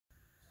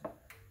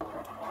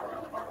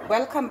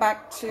Welcome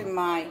back to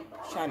my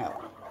channel.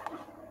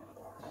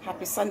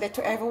 Happy Sunday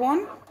to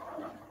everyone.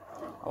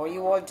 How are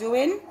you all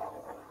doing?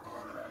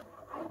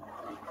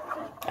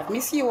 I've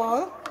missed you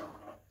all.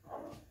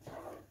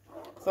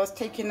 So I was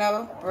taking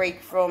a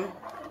break from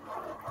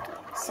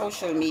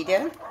social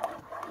media.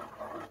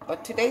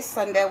 But today's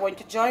Sunday, I want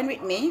you to join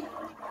with me.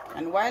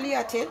 And while you're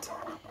at it,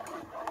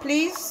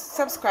 please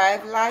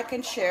subscribe, like,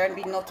 and share, and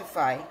be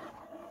notified.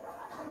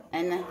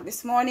 And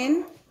this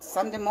morning,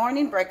 Sunday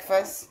morning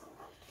breakfast,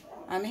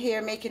 I'm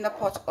here making a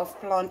pot of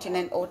plantain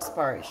and oats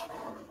porridge.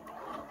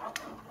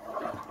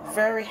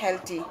 Very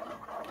healthy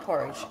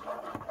porridge.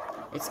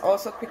 It's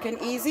also quick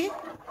and easy.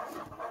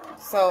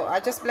 So I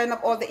just blend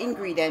up all the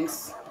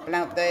ingredients.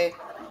 Blend up the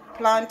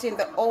plantain,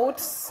 the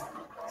oats,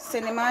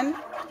 cinnamon,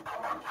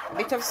 a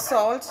bit of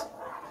salt,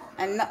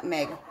 and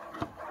nutmeg.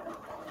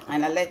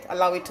 And I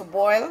allow it to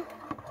boil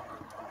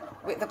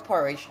with the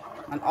porridge.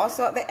 And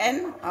also at the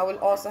end, I will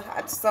also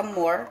add some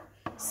more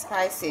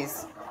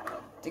spices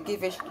to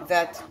give it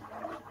that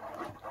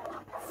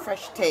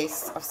fresh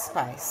taste of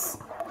spice.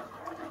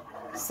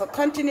 So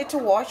continue to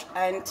watch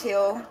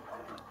until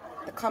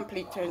the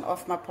complete turn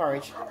of my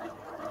porridge.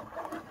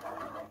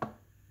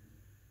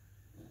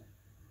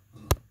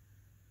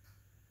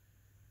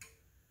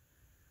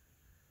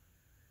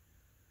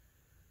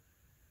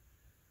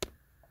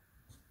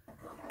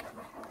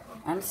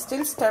 I'm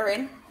still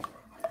stirring.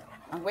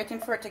 I'm waiting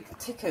for it to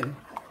thicken.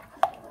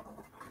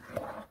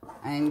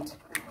 And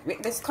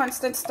with this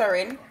constant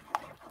stirring,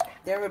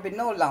 there will be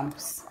no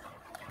lumps.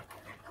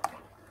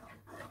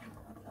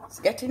 It's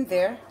getting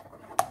there.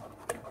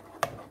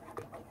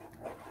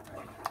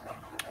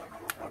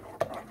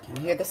 You can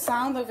hear the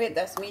sound of it.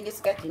 That means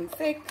it's getting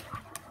thick.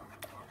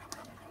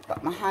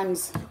 But my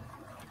hands,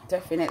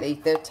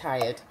 definitely, they're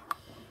tired.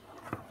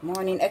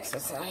 Morning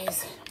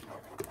exercise.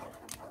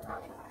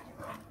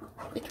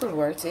 It will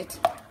worth it.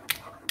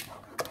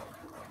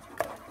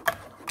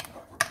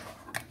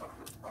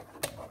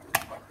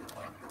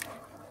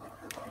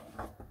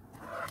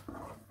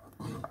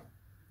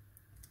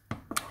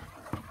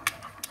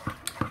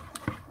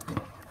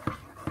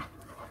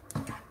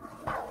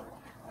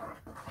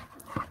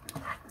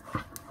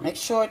 Make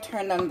sure to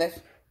turn on the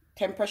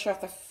temperature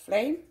of the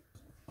flame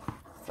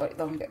so it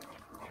don't get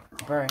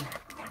burned.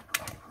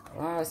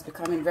 Wow, it's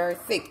becoming very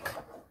thick.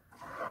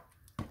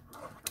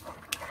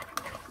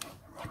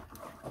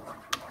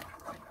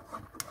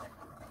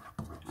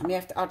 I may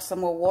have to add some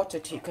more water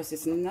to it because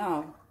it's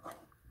now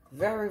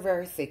very,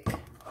 very thick.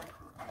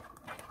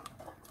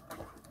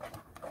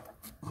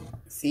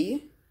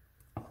 See?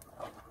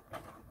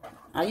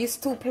 I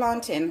used 2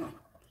 plantain.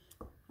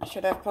 I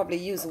should have probably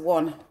used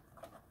 1.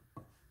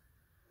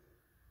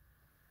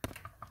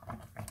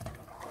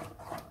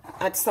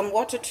 Add some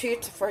water to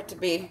it for it to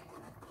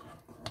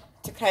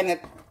kind of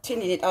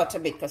thin it out a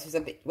bit because it's a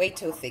bit way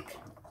too thick.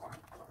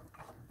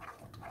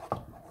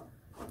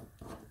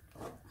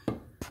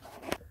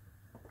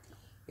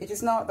 It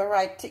is not the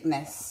right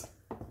thickness.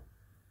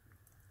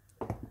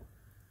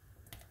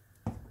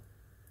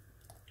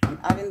 I'm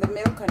adding the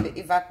milk and the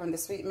evap and the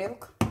sweet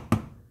milk.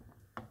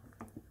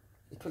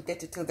 It will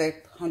get it to the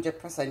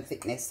 100%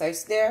 thickness. So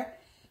it's there,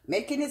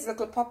 making its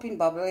little popping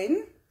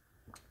bubbling.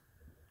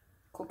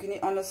 Cooking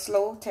it on a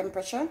slow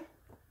temperature.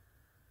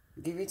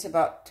 Give it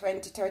about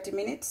 20-30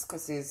 minutes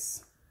because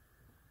it's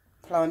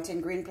plantain,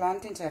 green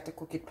plantain, so I have to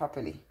cook it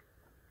properly.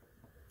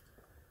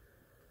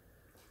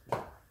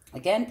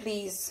 Again,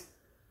 please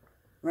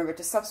remember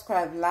to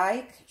subscribe,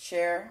 like,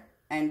 share,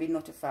 and be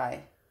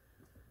notified.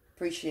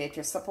 Appreciate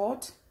your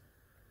support.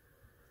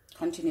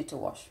 Continue to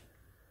watch.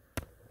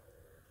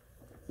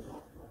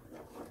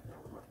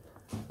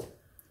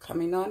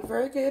 Coming on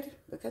very good.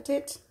 Look at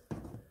it.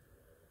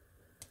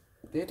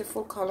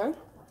 Beautiful color.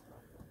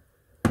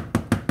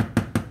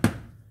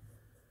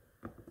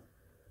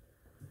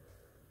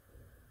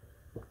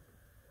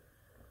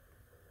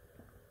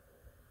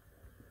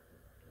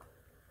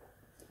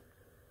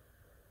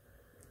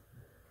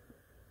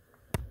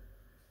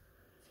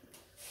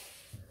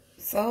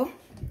 So,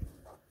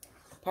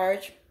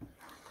 porridge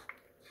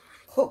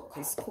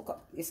it's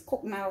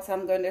cooked now, so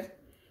I'm going to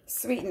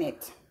sweeten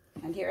it.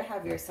 And here I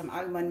have some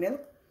almond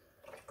milk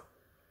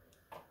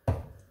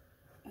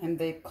and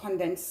the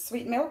condensed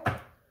sweet milk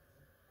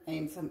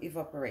and some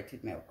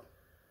evaporated milk.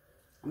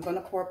 I'm going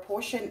to pour a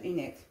portion in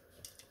it.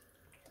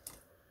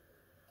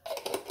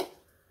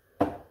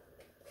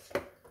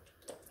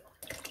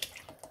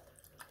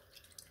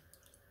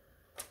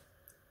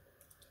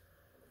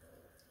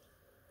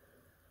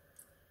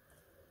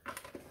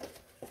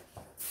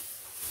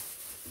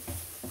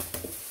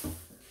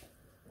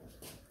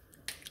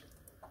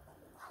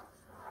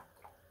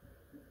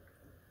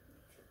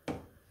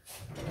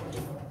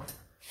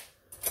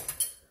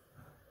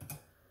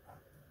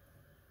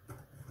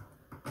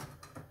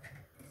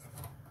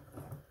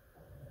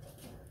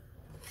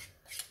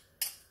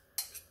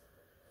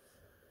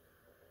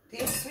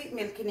 These sweet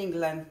milk in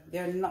England,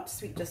 they're not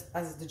sweet just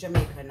as the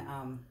Jamaican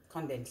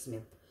condensed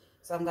milk.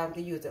 So I'm going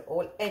to use the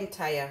whole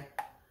entire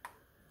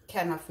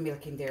can of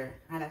milk in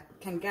there, and I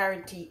can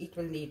guarantee it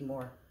will need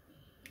more.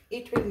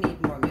 it will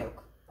need more milk.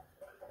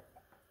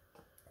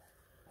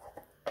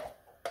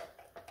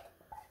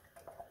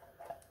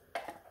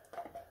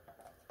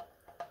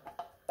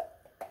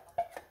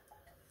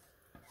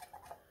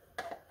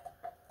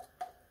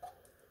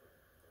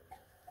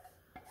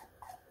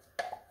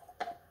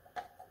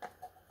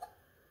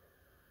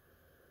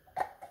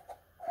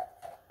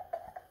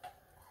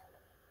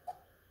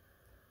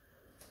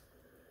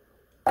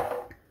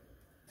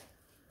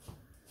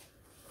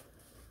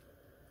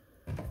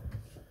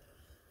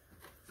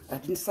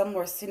 Adding some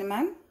more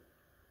cinnamon.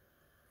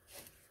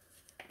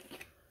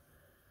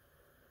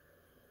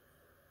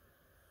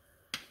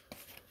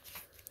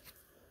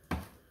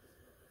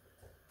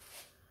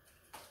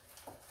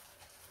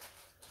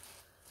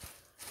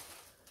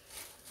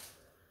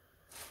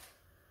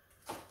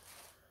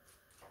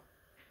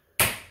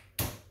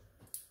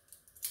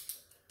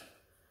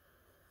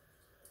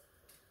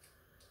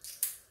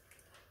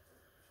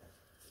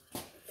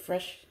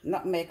 Fresh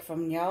nutmeg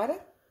from yard.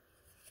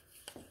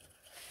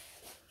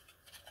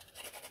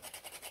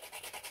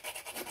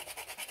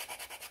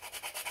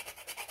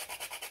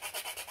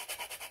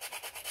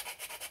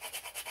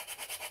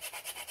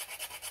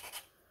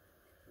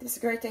 This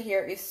grater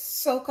here is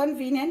so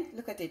convenient.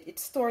 Look at it. It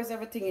stores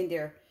everything in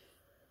there.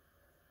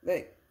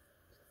 Like,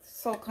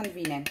 so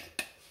convenient.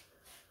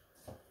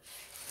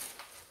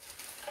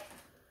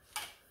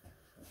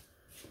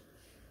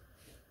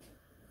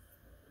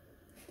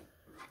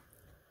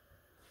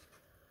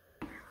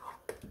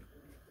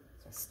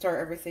 So stir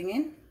everything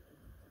in.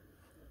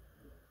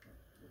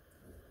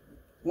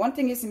 One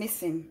thing is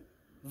missing,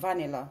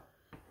 vanilla.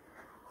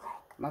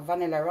 My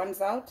vanilla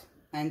runs out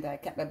and I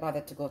can't be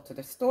bothered to go to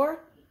the store.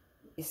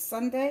 It's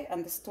Sunday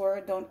and the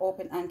store don't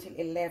open until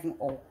 11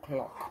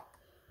 o'clock.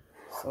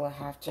 So I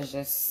have to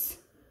just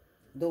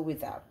do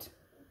without.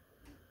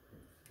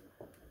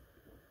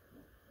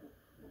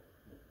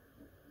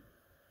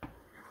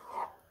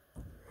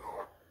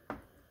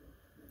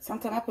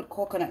 Sometimes I put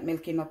coconut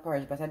milk in my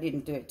porridge, but I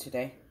didn't do it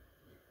today.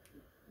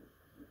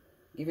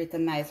 Give it a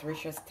nice,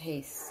 richest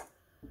taste.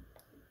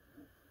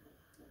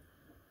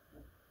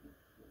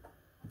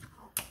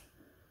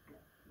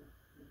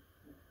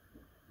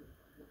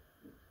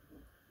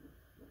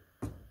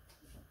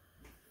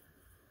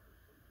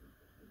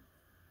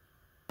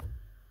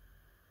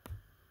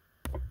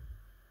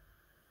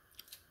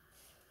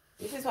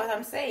 This is what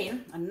I'm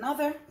saying.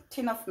 Another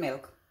tin of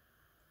milk.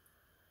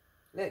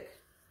 Look.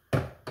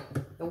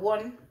 The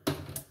one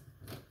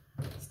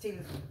still,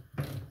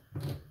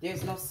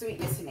 there's no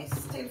sweetness in it.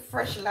 Still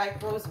fresh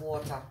like rose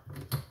water.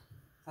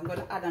 I'm going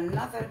to add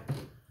another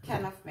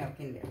can of milk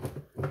in there.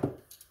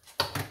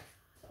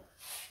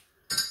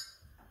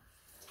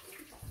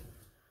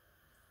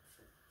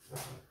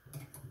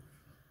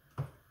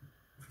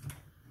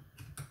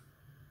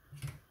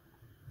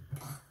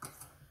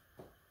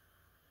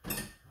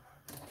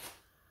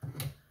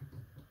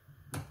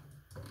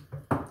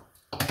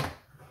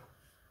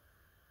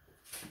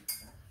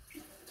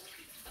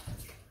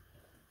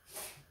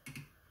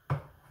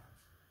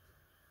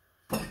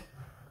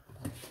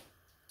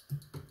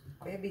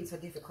 It's been so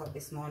difficult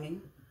this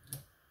morning.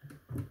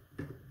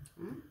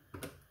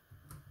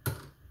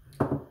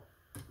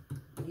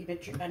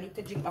 I need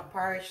to drink my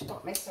porridge.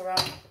 Stop messing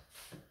around.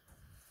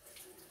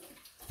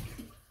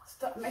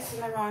 Stop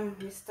messing around,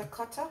 Mr.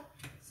 Cutter.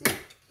 See?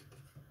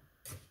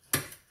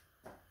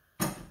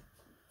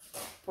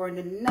 Pouring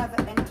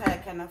another entire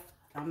can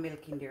of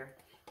milk in there.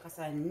 Because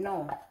I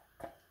know.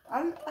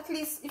 At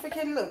least, if you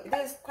can look,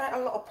 there's quite a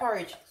lot of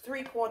porridge.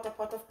 3/4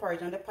 pot of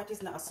porridge. And the pot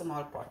is not a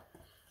small pot.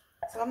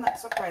 So I'm not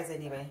surprised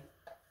anyway.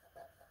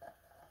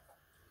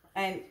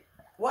 And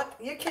what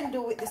you can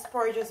do with this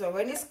porridge as well,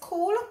 when it's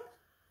cool,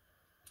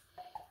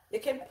 you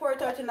can pour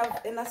it out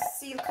in a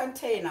sealed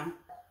container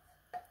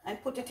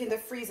and put it in the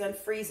freezer and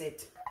freeze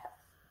it.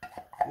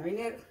 And when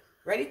you're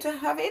ready to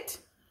have it,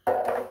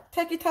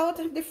 take it out,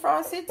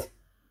 defrost it,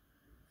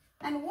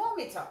 and warm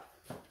it up.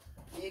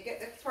 And you get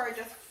the porridge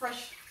just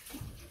fresh.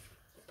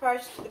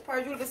 The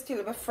porridge will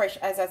still be fresh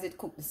as it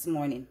cooked this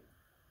morning.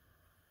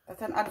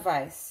 That's an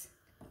advice.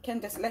 You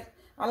can just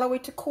allow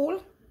it to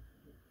cool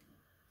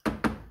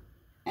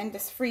and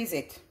just freeze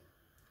it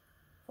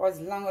for as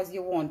long as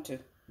you want to.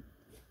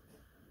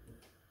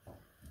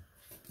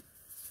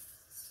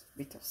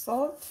 Bit of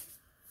salt.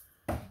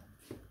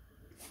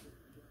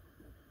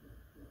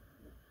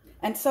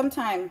 And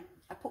sometimes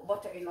I put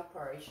butter in my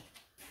porridge.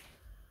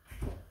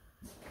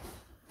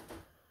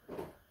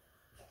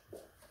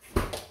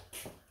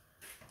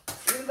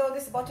 Even though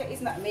this butter is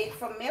not made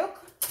from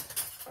milk,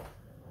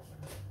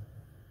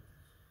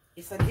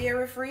 it's a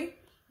dairy free,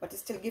 but it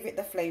still give it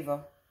the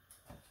flavor.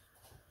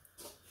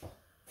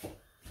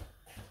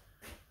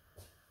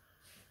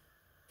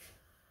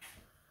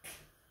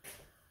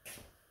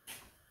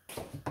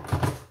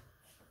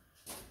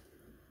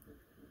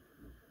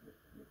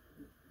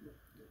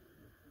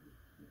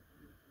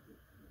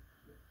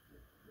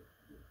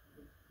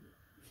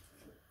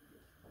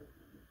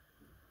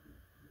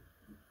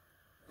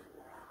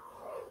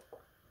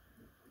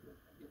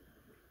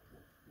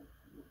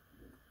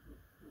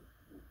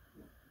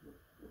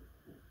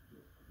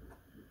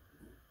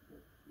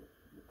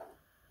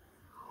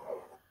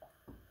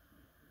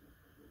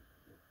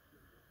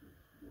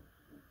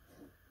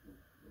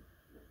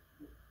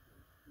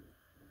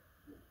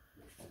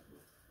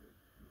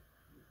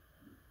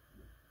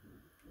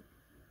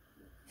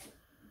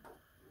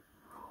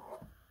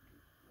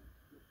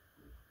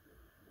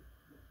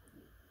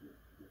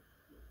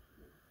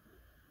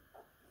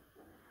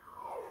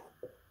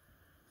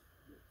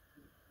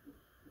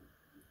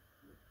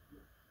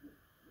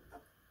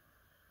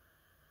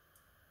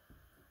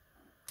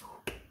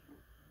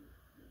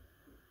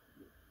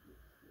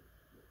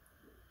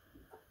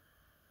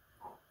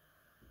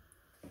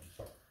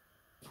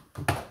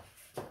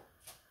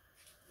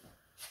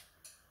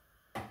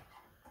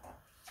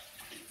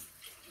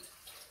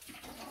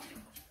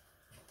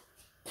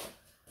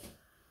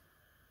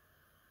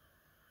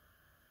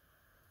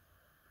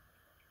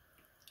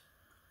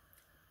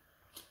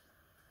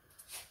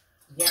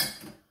 Yeah,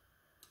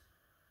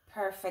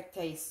 perfect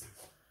taste.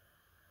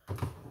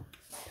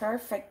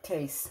 Perfect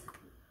taste.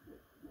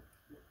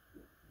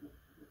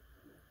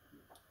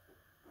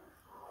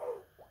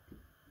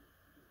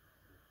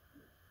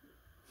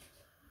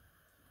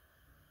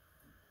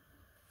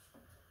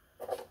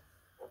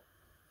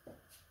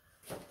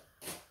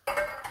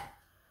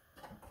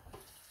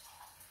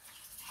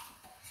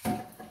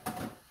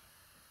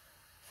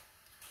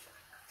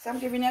 So I'm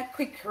giving you a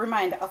quick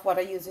reminder of what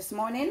I used this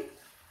morning.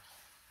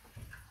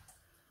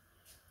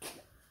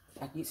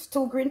 I used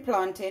 2 green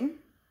plantain,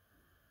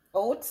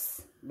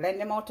 oats,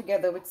 blend them all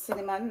together with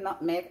cinnamon,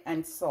 nutmeg,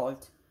 and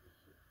salt.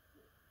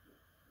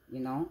 You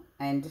know,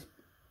 and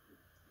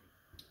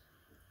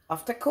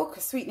after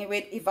cook, sweeten it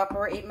with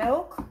evaporated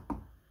milk,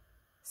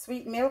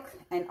 sweet milk,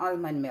 and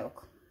almond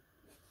milk.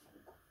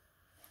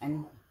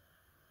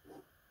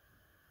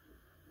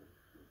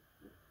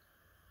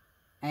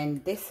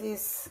 And this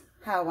is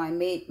how I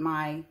made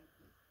my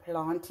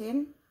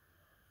plantain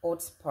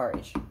oats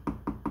porridge.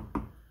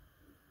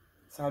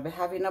 So I'll be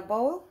having a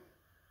bowl,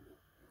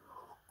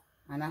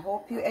 and I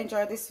hope you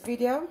enjoy this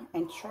video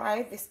and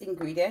try these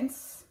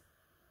ingredients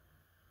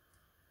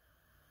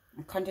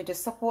and continue to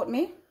support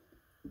me.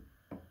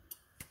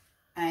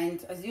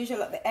 And as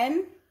usual at the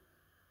end,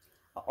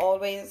 I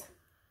always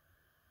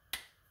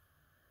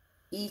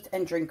eat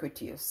and drink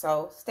with you,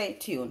 so stay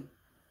tuned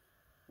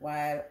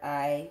while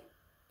I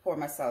pour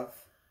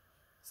myself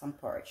some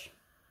porridge.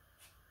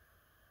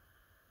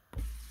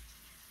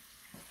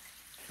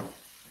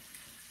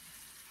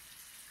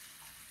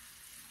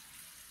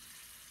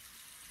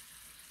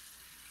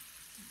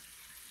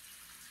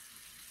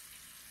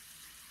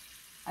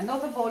 I know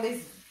the bowl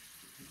is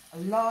a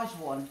large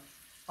one,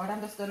 but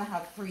I'm just gonna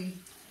have 3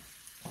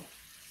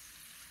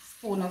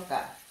 spoons of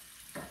that.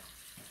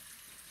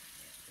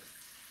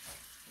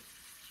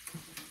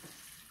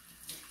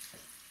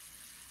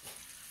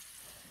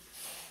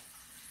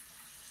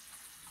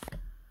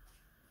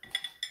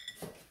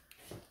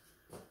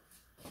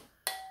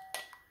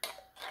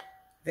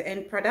 The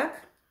end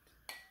product,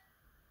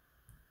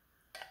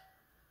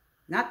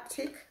 not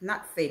thick,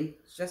 not thin,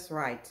 just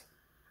right.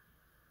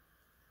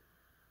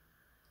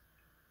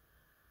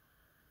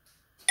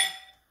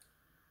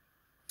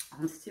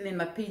 I'm still in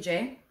my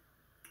PJ.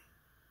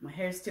 My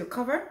hair is still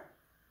covered.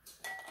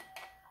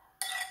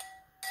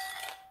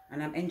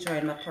 And I'm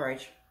enjoying my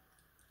porridge.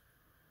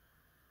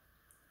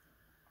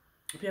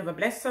 If you have a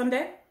blessed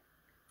Sunday,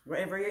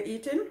 wherever you're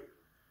eating,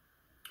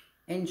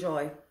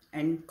 enjoy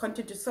and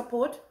continue to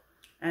support.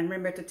 And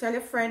remember to tell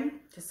your friend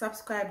to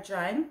subscribe,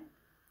 join,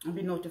 and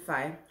be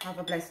notified. Have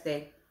a blessed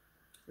day.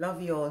 Love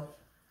you all.